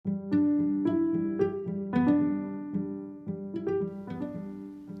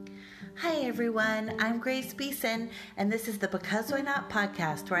everyone. I'm Grace Beeson, and this is the Because Why Not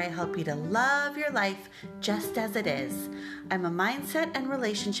podcast, where I help you to love your life just as it is. I'm a mindset and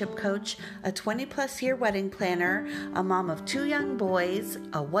relationship coach, a 20-plus year wedding planner, a mom of 2 young boys,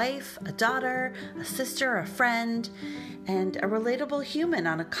 a wife, a daughter, a sister, a friend, and a relatable human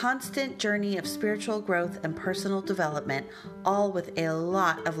on a constant journey of spiritual growth and personal development, all with a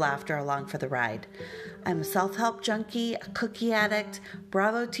lot of laughter along for the ride. I'm a self-help junkie, a cookie addict,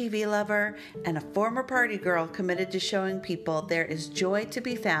 Bravo TV lover, and a former party girl committed to showing people there is joy to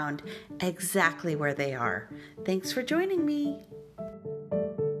be found exactly where they are. Thanks for joining me.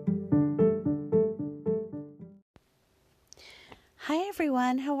 Hi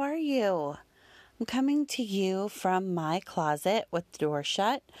everyone, how are you? I'm coming to you from my closet with the door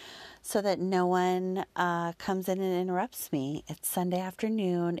shut so that no one comes in and interrupts me. It's Sunday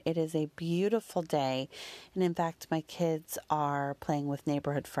afternoon. It is a beautiful day. And in fact, my kids are playing with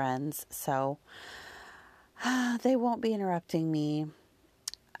neighborhood friends, so they won't be interrupting me.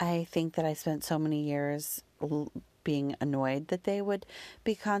 I think that I spent so many years being annoyed that they would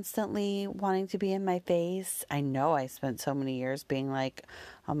be constantly wanting to be in my face. I know I spent so many years being like,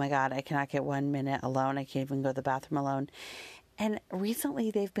 oh my God, I cannot get 1 minute alone. I can't even go to the bathroom alone. And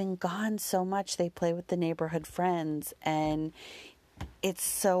recently they've been gone so much. They play with the neighborhood friends, and it's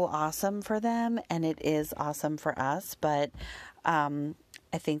so awesome for them, and it is awesome for us. But I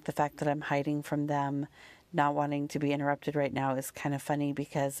think the fact that I'm hiding from them, not wanting to be interrupted right now, is kind of funny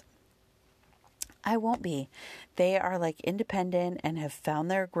because I won't be. They are like independent and have found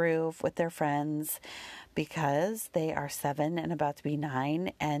their groove with their friends because they are 7 and about to be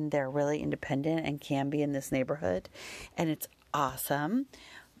 9, and they're really independent and can be in this neighborhood, and it's awesome.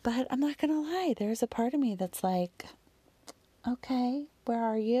 But I'm not going to lie. There's a part of me that's like, okay, where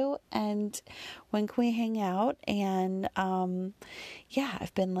are you? And when can we hang out? And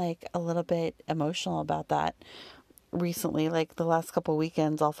I've been like a little bit emotional about that recently. Like the last couple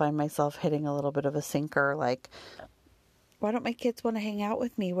weekends, I'll find myself hitting a little bit of a sinker. Like, why don't my kids want to hang out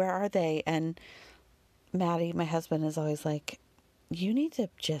with me? Where are they? And Maddie, my husband, is always like, you need to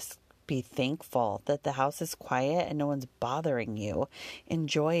just be thankful that the house is quiet and no one's bothering you.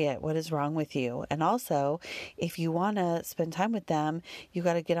 Enjoy it. What is wrong with you? And also, if you want to spend time with them, you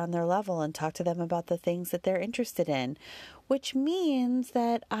got to get on their level and talk to them about the things that they're interested in, which means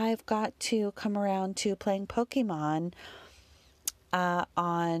that I've got to come around to playing Pokemon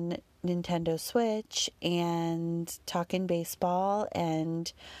on Nintendo Switch and talking baseball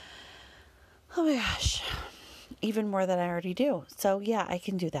and, oh my gosh, even more than I already do. So yeah, I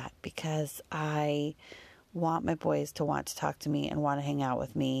can do that because I want my boys to want to talk to me and want to hang out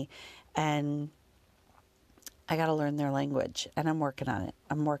with me. And I got to learn their language, and I'm working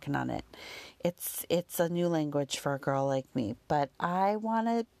on it. It's a new language for a girl like me, but I want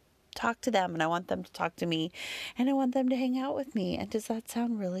to talk to them, and I want them to talk to me, and I want them to hang out with me. And does that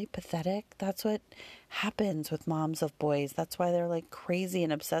sound really pathetic? That's what happens with moms of boys. That's why they're like crazy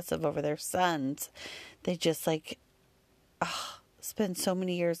and obsessive over their sons. They just spend so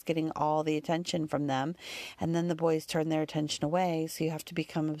many years getting all the attention from them, and then the boys turn their attention away, so you have to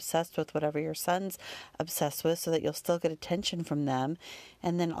become obsessed with whatever your son's obsessed with so that you'll still get attention from them,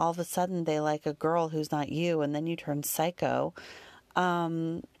 and then all of a sudden they like a girl who's not you, and then you turn psycho.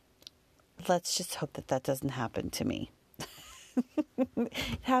 Let's just hope that doesn't happen to me. It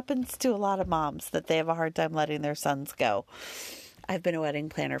happens to a lot of moms that they have a hard time letting their sons go. I've been a wedding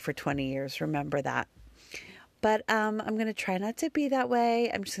planner for 20 years, remember that. But I'm going to try not to be that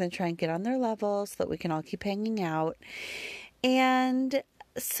way. I'm just going to try and get on their level so that we can all keep hanging out. And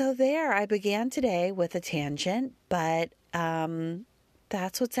so there, I began today with a tangent, but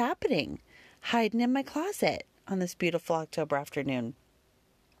that's what's happening. Hiding in my closet on this beautiful October afternoon.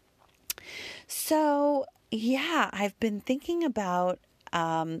 So, yeah, I've been thinking about,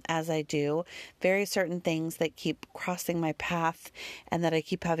 as I do, very certain things that keep crossing my path and that I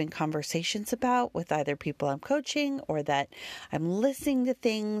keep having conversations about with either people I'm coaching or that I'm listening to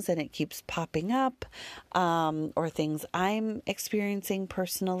things and it keeps popping up, or things I'm experiencing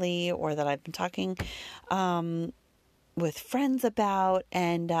personally or that I've been talking with friends about.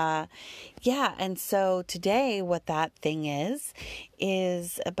 And and so today what that thing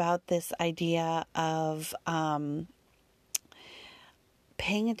is about this idea of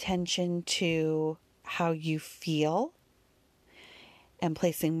paying attention to how you feel and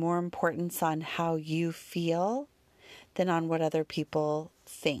placing more importance on how you feel than on what other people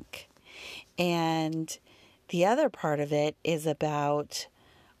think. And the other part of it is about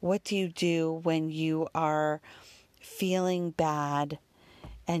what do you do when you are feeling bad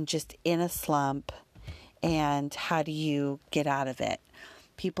and just in a slump, and how do you get out of it?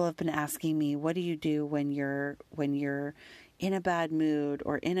 people have been asking me, what do you do when you're in a bad mood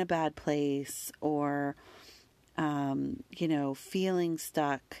or in a bad place or, feeling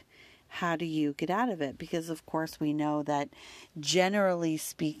stuck? How do you get out of it? Because, of course, we know that generally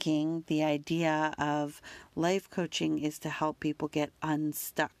speaking, the idea of life coaching is to help people get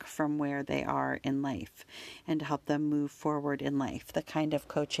unstuck from where they are in life and to help them move forward in life. The kind of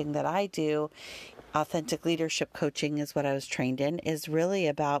coaching that I do, authentic leadership coaching is what I was trained in, is really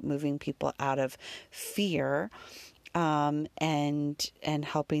about moving people out of fear and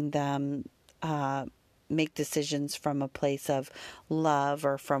helping them make decisions from a place of love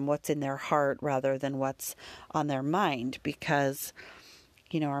or from what's in their heart rather than what's on their mind, because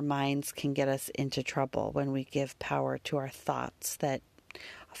our minds can get us into trouble when we give power to our thoughts that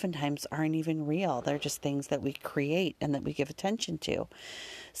oftentimes aren't even real. They're just things that we create and that we give attention to.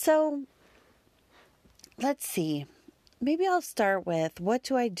 So let's see. Maybe I'll start with, what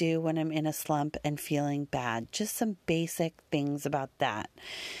do I do when I'm in a slump and feeling bad? Just some basic things about that.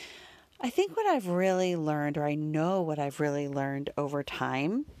 I think what I've really learned, or I know what I've really learned over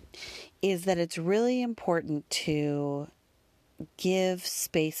time, is that it's really important to give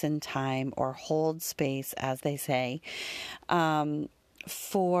space and time, or hold space, as they say,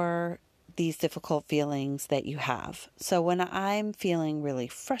 for these difficult feelings that you have. So when I'm feeling really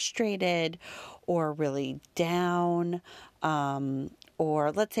frustrated or really down,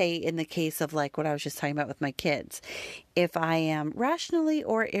 or let's say in the case of like what I was just talking about with my kids, if I am rationally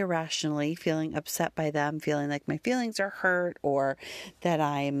or irrationally feeling upset by them, feeling like my feelings are hurt, or that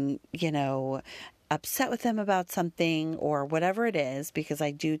I'm, upset with them about something or whatever it is, because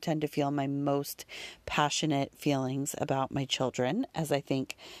I do tend to feel my most passionate feelings about my children, as I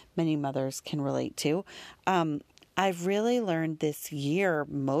think many mothers can relate to. I've really learned this year,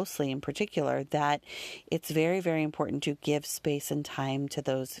 mostly in particular, that it's very, very important to give space and time to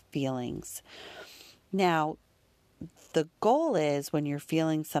those feelings. Now, the goal is, when you're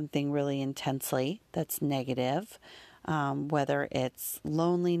feeling something really intensely that's negative, whether it's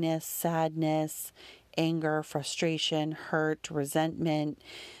loneliness, sadness, anger, frustration, hurt, resentment,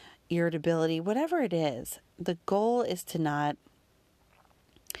 irritability, whatever it is, the goal is to not,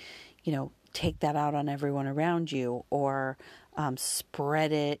 take that out on everyone around you, or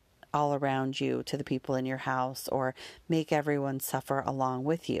spread it all around you to the people in your house, or make everyone suffer along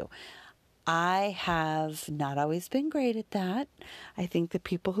with you. I have not always been great at that. I think the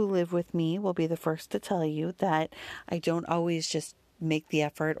people who live with me will be the first to tell you that I don't always just make the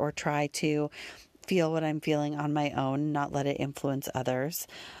effort or try to feel what I'm feeling on my own, not let it influence others.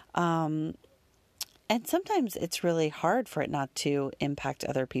 And sometimes it's really hard for it not to impact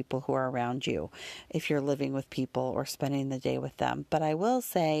other people who are around you if you're living with people or spending the day with them. But I will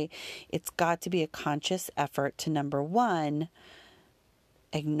say it's got to be a conscious effort to, number one,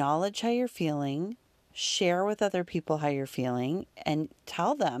 acknowledge how you're feeling, share with other people how you're feeling, and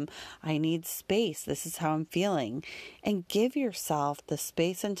tell them, I need space. This is how I'm feeling. And give yourself the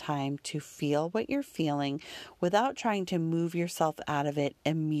space and time to feel what you're feeling without trying to move yourself out of it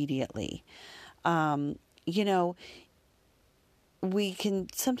immediately. We can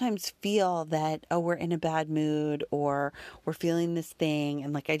sometimes feel that, we're in a bad mood, or we're feeling this thing,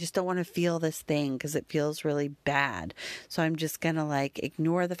 and I just don't want to feel this thing because it feels really bad. So I'm just going to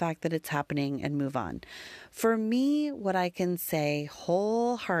ignore the fact that it's happening and move on. For me, what I can say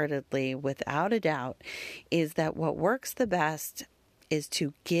wholeheartedly, without a doubt, is that what works the best is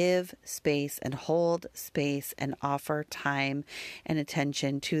to give space and hold space and offer time and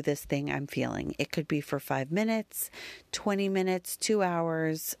attention to this thing I'm feeling. It could be for 5 minutes, 20 minutes, 2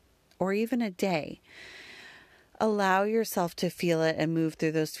 hours, or even a day. Allow yourself to feel it and move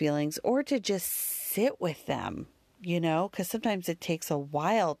through those feelings, or to just sit with them, because sometimes it takes a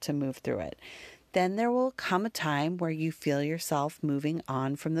while to move through it. Then there will come a time where you feel yourself moving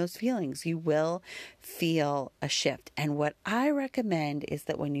on from those feelings. You will feel a shift. And what I recommend is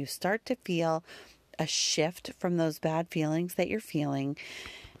that when you start to feel a shift from those bad feelings that you're feeling,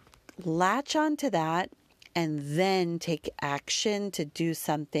 latch onto that and then take action to do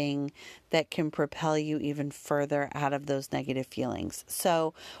something that can propel you even further out of those negative feelings.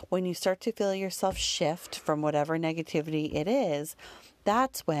 So when you start to feel yourself shift from whatever negativity it is,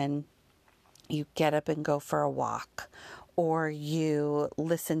 that's when you get up and go for a walk, or you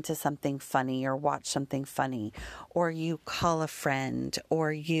listen to something funny or watch something funny, or you call a friend,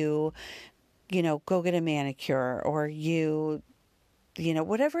 or you go get a manicure, or you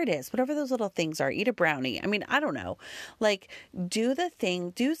whatever it is, whatever those little things are, eat a brownie. I mean, I don't know. Like, do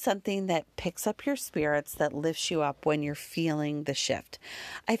something that picks up your spirits, that lifts you up when you're feeling the shift.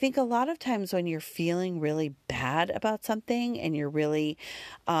 I think a lot of times when you're feeling really bad about something and you're really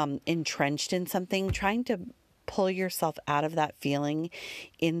entrenched in something, trying to pull yourself out of that feeling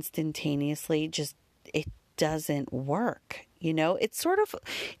instantaneously, it doesn't work. It's sort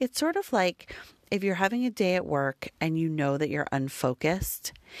of like if you're having a day at work and you know that you're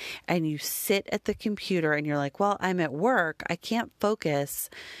unfocused and you sit at the computer and you're like, well, I'm at work, I can't focus,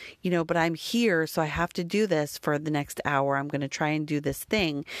 but I'm here, so I have to do this for the next hour. I'm going to try and do this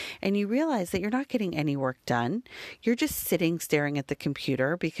thing. And you realize that you're not getting any work done. You're just sitting staring at the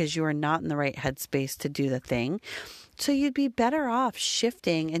computer because you are not in the right headspace to do the thing. So you'd be better off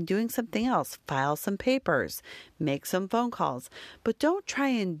shifting and doing something else. File some papers, make some phone calls, but don't try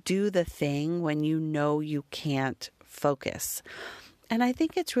and do the thing when you know you can't focus. And I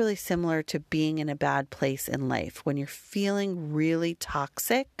think it's really similar to being in a bad place in life. When you're feeling really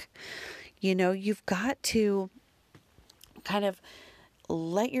toxic, you've got to kind of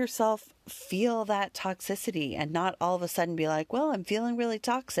let yourself feel that toxicity and not all of a sudden be like, well, I'm feeling really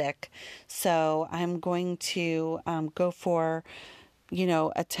toxic, so I'm going to go for, a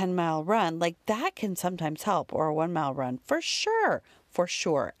 10-mile run. Like, that can sometimes help, or a 1-mile run. For sure.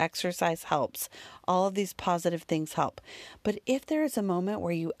 Exercise helps. All of these positive things help. But if there is a moment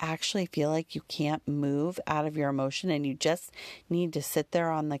where you actually feel like you can't move out of your emotion and you just need to sit there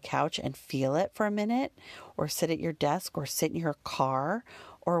on the couch and feel it for a minute, or sit at your desk, or sit in your car,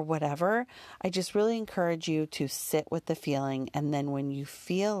 or whatever, I just really encourage you to sit with the feeling. And then when you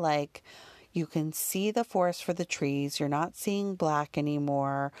feel like you can see the forest for the trees, you're not seeing black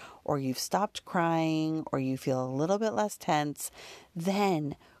anymore, or you've stopped crying, or you feel a little bit less tense,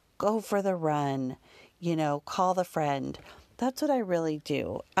 then go for the run, call the friend. That's what I really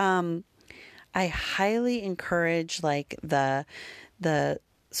do. I highly encourage like the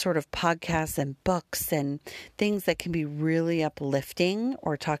sort of podcasts and books and things that can be really uplifting,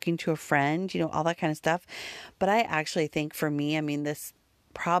 or talking to a friend, all that kind of stuff. But I actually think for me, this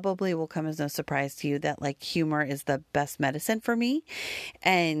probably will come as no surprise to you that like humor is the best medicine for me.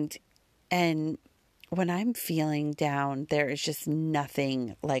 And when I'm feeling down, there is just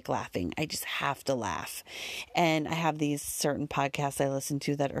nothing like laughing. I just have to laugh. And I have these certain podcasts I listen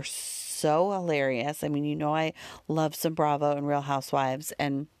to that are so hilarious. I love some Bravo and Real Housewives.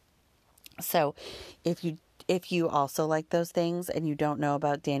 And so if you also like those things and you don't know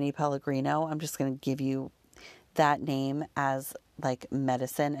about Danny Pellegrino, I'm just going to give you that name as like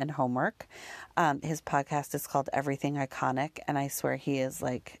medicine and homework. His podcast is called Everything Iconic, and I swear he is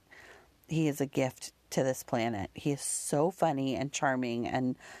a gift to this planet. He is so funny and charming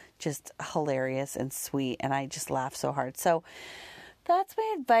and just hilarious and sweet, and I just laugh so hard. So that's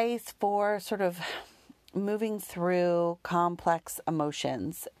my advice for sort of moving through complex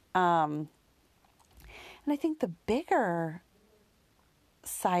emotions. And I think the bigger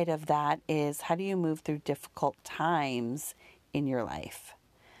side of that is, how do you move through difficult times in your life?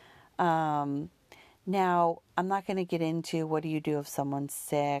 Now, I'm not going to get into what do you do if someone's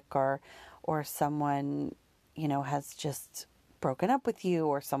sick, or someone, has just broken up with you,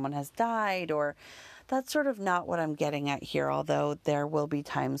 or someone has died, or that's sort of not what I'm getting at here. Although there will be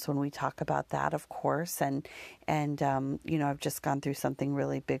times when we talk about that, of course. And I've just gone through something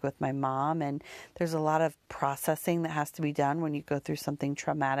really big with my mom, and there's a lot of processing that has to be done when you go through something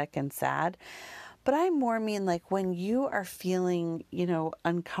traumatic and sad. But I more mean like when you are feeling,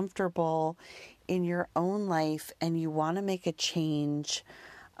 uncomfortable in your own life and you want to make a change,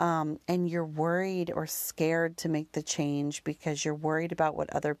 and you're worried or scared to make the change because you're worried about what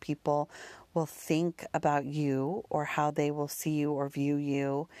other people will think about you, or how they will see you or view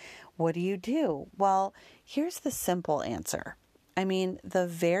you. What do? Well, here's the simple answer. The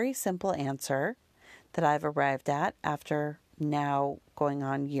very simple answer that I've arrived at after now going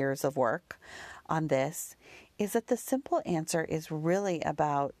on years of work on this is that the simple answer is really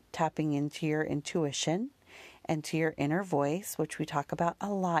about tapping into your intuition and to your inner voice, which we talk about a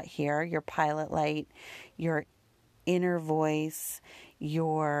lot here, your pilot light, your inner voice,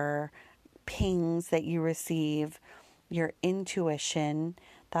 your pings that you receive, your intuition.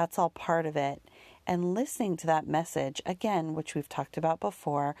 That's all part of it. And listening to that message, again, which we've talked about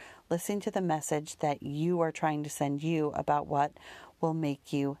before, listening to the message that you are trying to send you about what will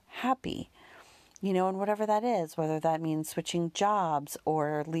make you happy. And whatever that is, whether that means switching jobs,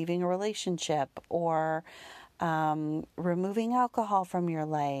 or leaving a relationship, or removing alcohol from your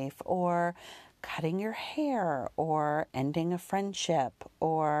life, or cutting your hair or ending a friendship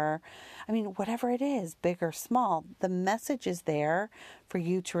or, whatever it is, big or small, the message is there for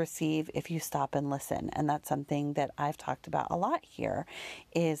you to receive if you stop and listen. And that's something that I've talked about a lot here,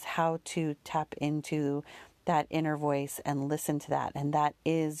 is how to tap into that inner voice and listen to that. And that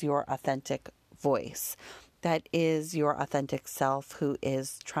is your authentic voice. That is your authentic self who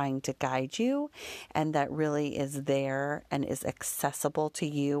is trying to guide you, and that really is there and is accessible to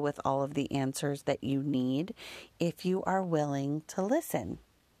you with all of the answers that you need if you are willing to listen.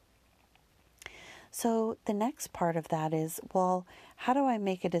 So the next part of that is, well, how do I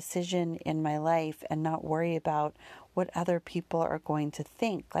make a decision in my life and not worry about what other people are going to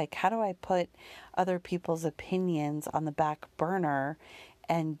think? Like, how do I put other people's opinions on the back burner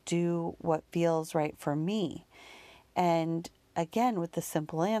and do what feels right for me? And again, with the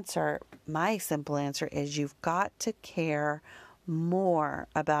simple answer, my simple answer is you've got to care more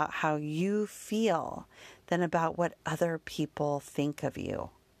about how you feel than about what other people think of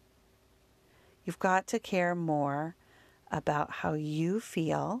you. You've got to care more about how you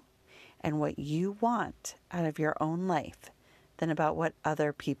feel and what you want out of your own life than about what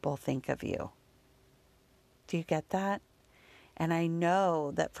other people think of you. Do you get that? And I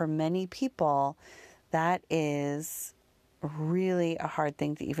know that for many people, that is really a hard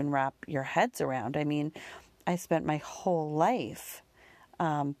thing to even wrap your heads around. I spent my whole life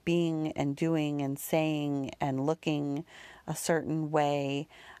being and doing and saying and looking a certain way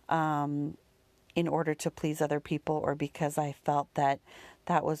in order to please other people, or because I felt that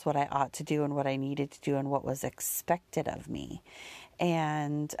that was what I ought to do and what I needed to do and what was expected of me.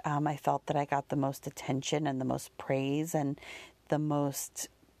 And I felt that I got the most attention and the most praise and the most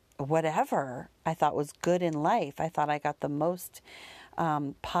whatever I thought was good in life. I thought I got the most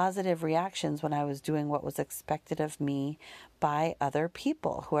positive reactions when I was doing what was expected of me by other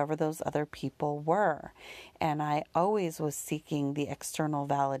people, whoever those other people were. And I always was seeking the external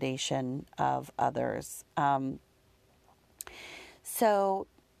validation of others. So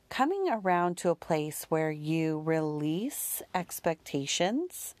coming around to a place where you release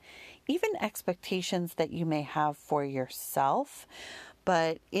expectations, even expectations that you may have for yourself,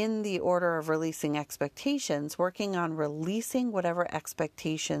 but in the order of releasing expectations, working on releasing whatever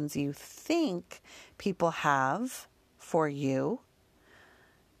expectations you think people have for you,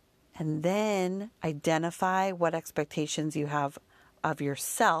 and then identify what expectations you have of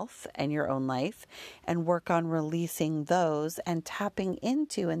yourself and your own life, and work on releasing those and tapping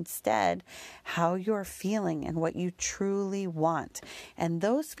into instead how you're feeling and what you truly want. And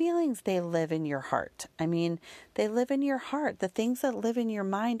those feelings, they live in your heart. They live in your heart. The things that live in your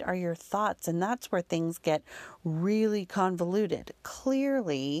mind are your thoughts, and that's where things get really convoluted.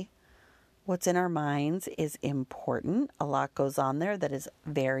 Clearly, what's in our minds is important. A lot goes on there that is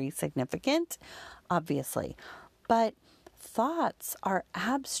very significant, obviously. But thoughts are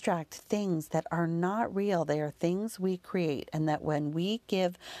abstract things that are not real. They are things we create, and that when we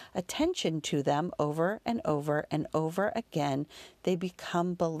give attention to them over and over and over again, they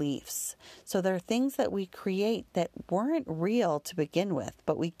become beliefs. So they're things that we create that weren't real to begin with,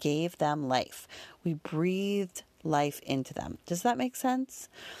 but we gave them life. We breathed life into them. Does that make sense?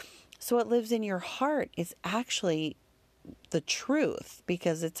 So what lives in your heart is actually the truth,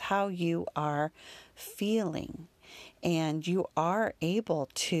 because it's how you are feeling. And you are able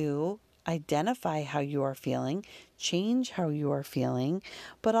to identify how you are feeling, change how you are feeling,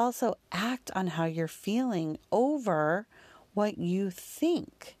 but also act on how you're feeling over what you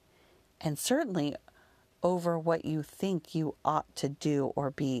think. And certainly over what you think you ought to do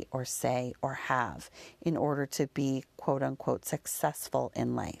or be or say or have in order to be, quote unquote, successful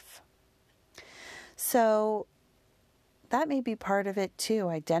in life. So that may be part of it too,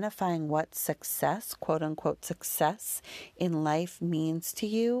 identifying what success, quote unquote, success in life means to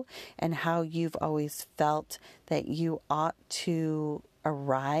you, and how you've always felt that you ought to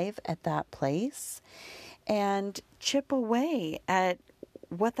arrive at that place, and chip away at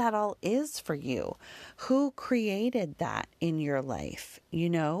what that all is for you. Who created that in your life?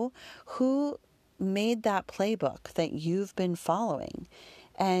 Who made that playbook that you've been following?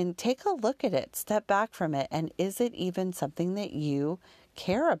 And take a look at it, step back from it, and is it even something that you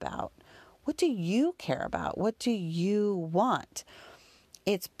care about? What do you care about? What do you want?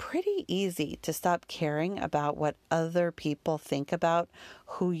 It's pretty easy to stop caring about what other people think about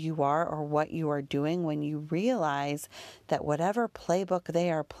who you are or what you are doing when you realize that whatever playbook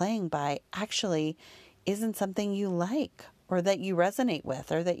they are playing by actually isn't something you like, or that you resonate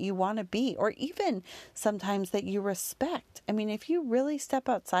with, or that you want to be, or even sometimes that you respect. If you really step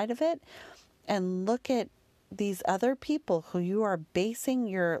outside of it and look at these other people who you are basing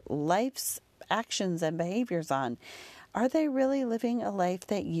your life's actions and behaviors on, are they really living a life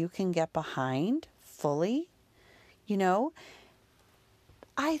that you can get behind fully? You know,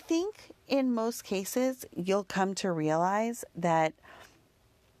 I think in most cases, you'll come to realize that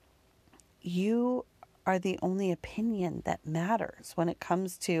you are the only opinion that matters when it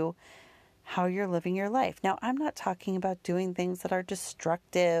comes to how you're living your life. Now, I'm not talking about doing things that are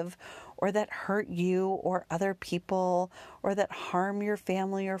destructive or that hurt you or other people or that harm your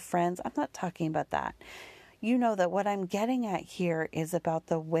family or friends. I'm not talking about that. You know that what I'm getting at here is about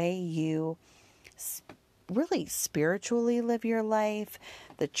the way you really spiritually live your life,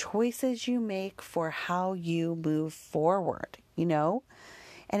 the choices you make for how you move forward, you know?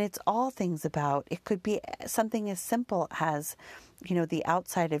 And it's all things about, it could be something as simple as, you know, the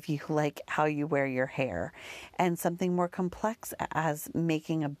outside of you, like how you wear your hair, and something more complex as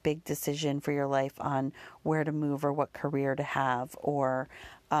making a big decision for your life on where to move or what career to have, or,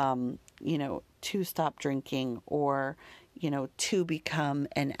 you know, to stop drinking, or, you know, to become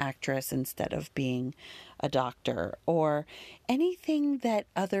an actress instead of being a doctor, or anything that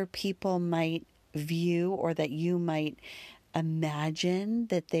other people might view or that you might imagine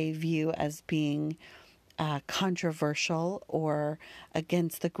that they view as being controversial or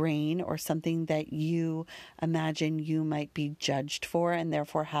against the grain, or something that you imagine you might be judged for and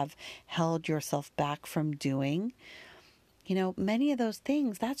therefore have held yourself back from doing. You know, many of those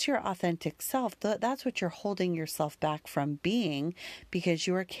things, that's your authentic self. That's what you're holding yourself back from being, because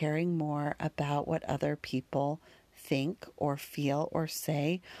you are caring more about what other people think or feel or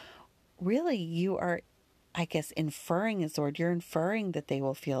say. Really, you are, I guess, inferring is the word. You're inferring that they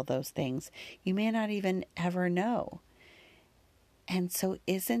will feel those things. You may not even ever know. And so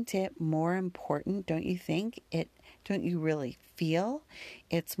isn't it more important, don't you think? Don't you really feel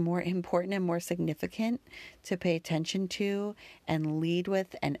it's more important and more significant to pay attention to and lead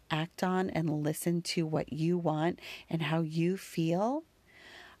with and act on and listen to what you want and how you feel?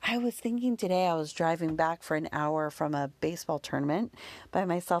 I was thinking today, I was driving back for an hour from a baseball tournament by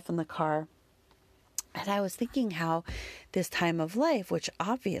myself in the car. And I was thinking how this time of life, which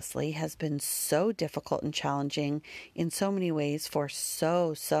obviously has been so difficult and challenging in so many ways for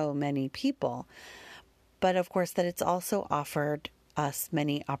so many people, but of course that it's also offered us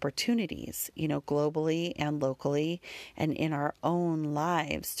many opportunities, you know, globally and locally and in our own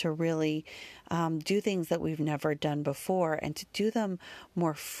lives to really do things that we've never done before, and to do them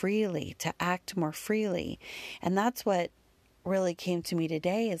more freely, to act more freely. And that's what really came to me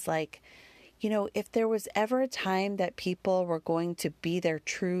today, is like, you know, if there was ever a time that people were going to be their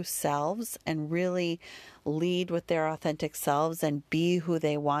true selves and really lead with their authentic selves and be who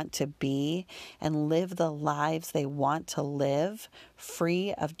they want to be and live the lives they want to live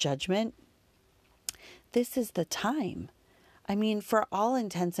free of judgment, this is the time. I mean, for all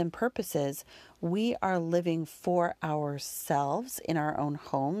intents and purposes, we are living for ourselves in our own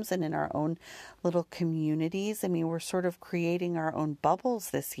homes and in our own little communities. I mean, we're sort of creating our own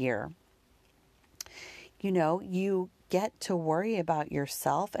bubbles this year. You know, you get to worry about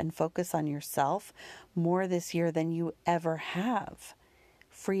yourself and focus on yourself more this year than you ever have,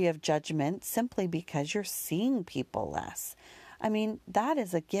 free of judgment, simply because you're seeing people less. I mean, that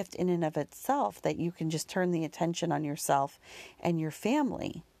is a gift in and of itself, that you can just turn the attention on yourself and your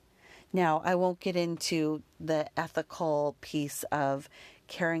family. Now, I won't get into the ethical piece of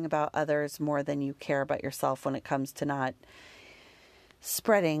caring about others more than you care about yourself when it comes to not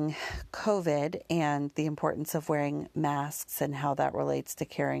spreading COVID and the importance of wearing masks and how that relates to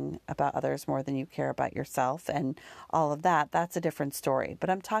caring about others more than you care about yourself and all of that. That's a different story.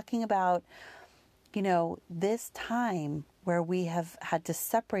 But I'm talking about, you know, this time where we have had to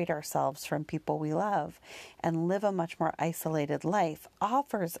separate ourselves from people we love and live a much more isolated life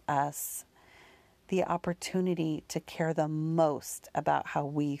offers us the opportunity to care the most about how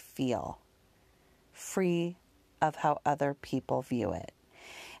we feel, free of how other people view it.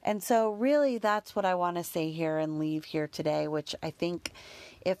 And so really that's what I want to say here and leave here today, which I think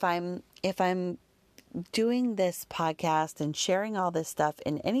if I'm doing this podcast and sharing all this stuff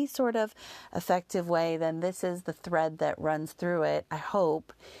in any sort of effective way, then this is the thread that runs through it, I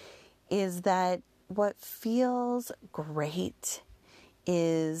hope, is that what feels great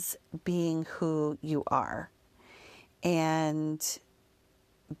is being who you are. And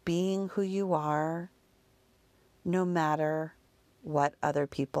being who you are, no matter what other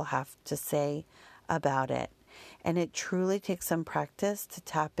people have to say about it. And it truly takes some practice to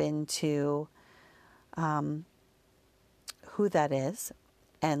tap into who that is,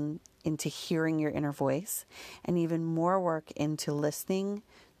 and into hearing your inner voice, and even more work into listening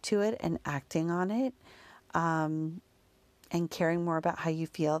to it and acting on it. and caring more about how you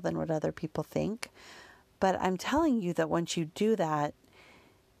feel than what other people think. But I'm telling you that once you do that,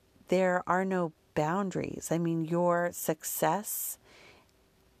 there are no boundaries. I mean, your success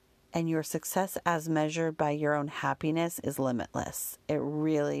and your success as measured by your own happiness is limitless. It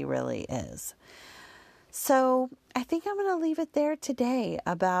really, really is. So I think I'm going to leave it there today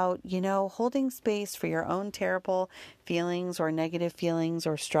about, holding space for your own terrible feelings or negative feelings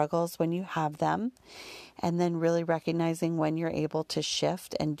or struggles when you have them, and then really recognizing when you're able to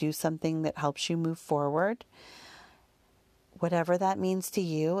shift and do something that helps you move forward, whatever that means to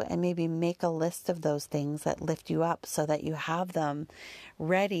you, and maybe make a list of those things that lift you up so that you have them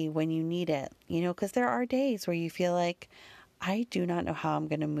ready when you need it. Because there are days where you feel like, I do not know how I'm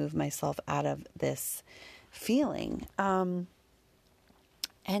going to move myself out of this feeling. And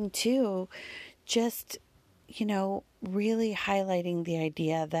two, just, really highlighting the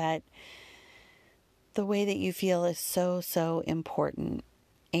idea that the way that you feel is so, so important.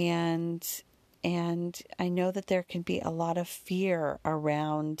 And I know that there can be a lot of fear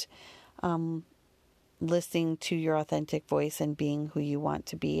around listening to your authentic voice and being who you want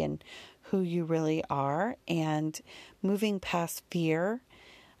to be and who you really are, and moving past fear,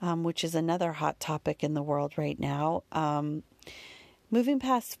 which is another hot topic in the world right now. Moving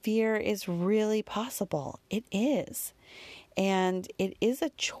past fear is really possible. It is. And it is a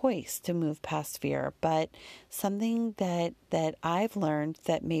choice to move past fear, but something that I've learned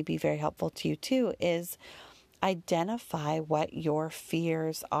that may be very helpful to you too is identify what your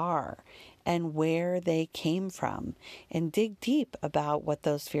fears are and where they came from, and dig deep about what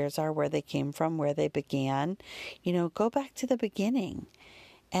those fears are, where they came from, where they began. Go back to the beginning,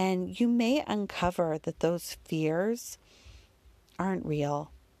 and you may uncover that those fears aren't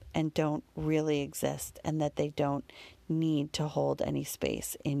real and don't really exist, and that they don't need to hold any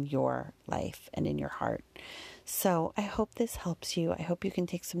space in your life and in your heart. So I hope this helps you. I hope you can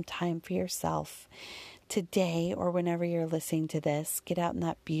take some time for yourself today, or whenever you're listening to this. Get out in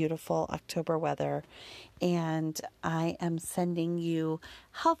that beautiful October weather, and I am sending you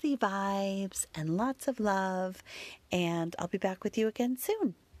healthy vibes and lots of love, and I'll be back with you again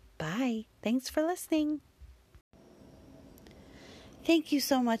soon. Bye. Thanks for listening. Thank you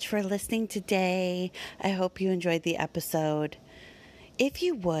so much for listening today. I hope you enjoyed the episode. If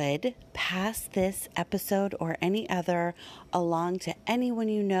you would, pass this episode or any other along to anyone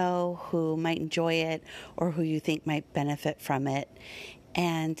you know who might enjoy it or who you think might benefit from it.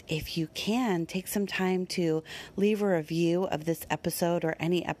 And if you can, take some time to leave a review of this episode or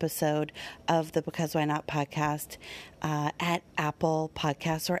any episode of the Because Why Not podcast at Apple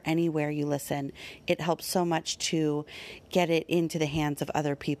Podcasts or anywhere you listen. It helps so much to get it into the hands of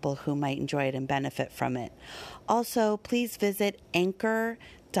other people who might enjoy it and benefit from it. Also, please visit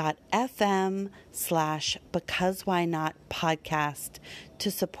anchor.fm/Because Why Not podcast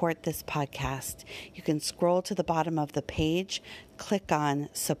to support this podcast. You can scroll to the bottom of the page, click on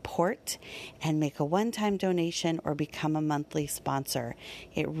support, and make a one-time donation or become a monthly sponsor.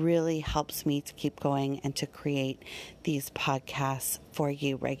 It really helps me to keep going and to create these podcasts for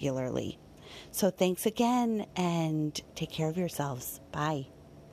you regularly. So thanks again, and take care of yourselves. Bye.